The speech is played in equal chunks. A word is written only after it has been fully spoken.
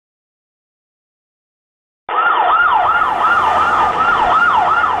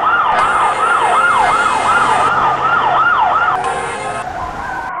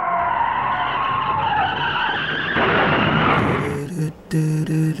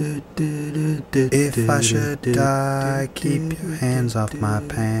If I should die, keep your hands off my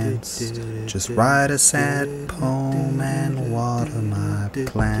pants. Just write a sad poem and water my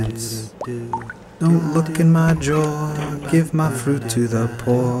plants. Don't look in my drawer, give my fruit to the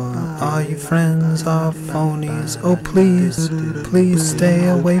poor. All you friends are phonies, oh please, please stay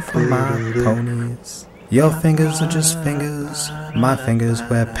away from my ponies. Your fingers are just fingers, my fingers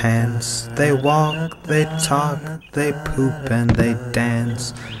wear pants. They walk, they talk, they poop and they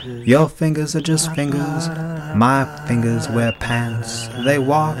dance. Your fingers are just fingers, my fingers wear pants. They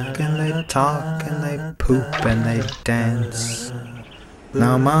walk and they talk and they poop and they dance.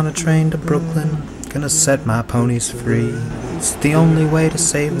 Now I'm on a train to Brooklyn, gonna set my ponies free. It's the only way to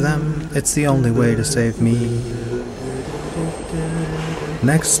save them, it's the only way to save me.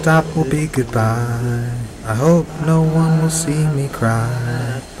 Next stop will be goodbye, I hope no one will see me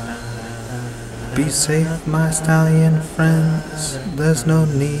cry. Be safe, my stallion friends, there's no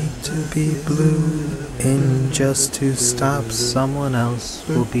need to be blue. In just to stop, someone else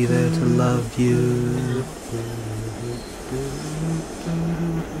will be there to love you.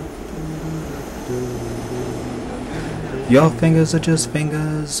 Your fingers are just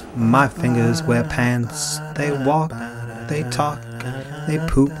fingers, my fingers wear pants. They walk, they talk, they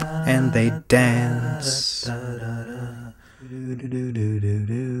poop, and they dance.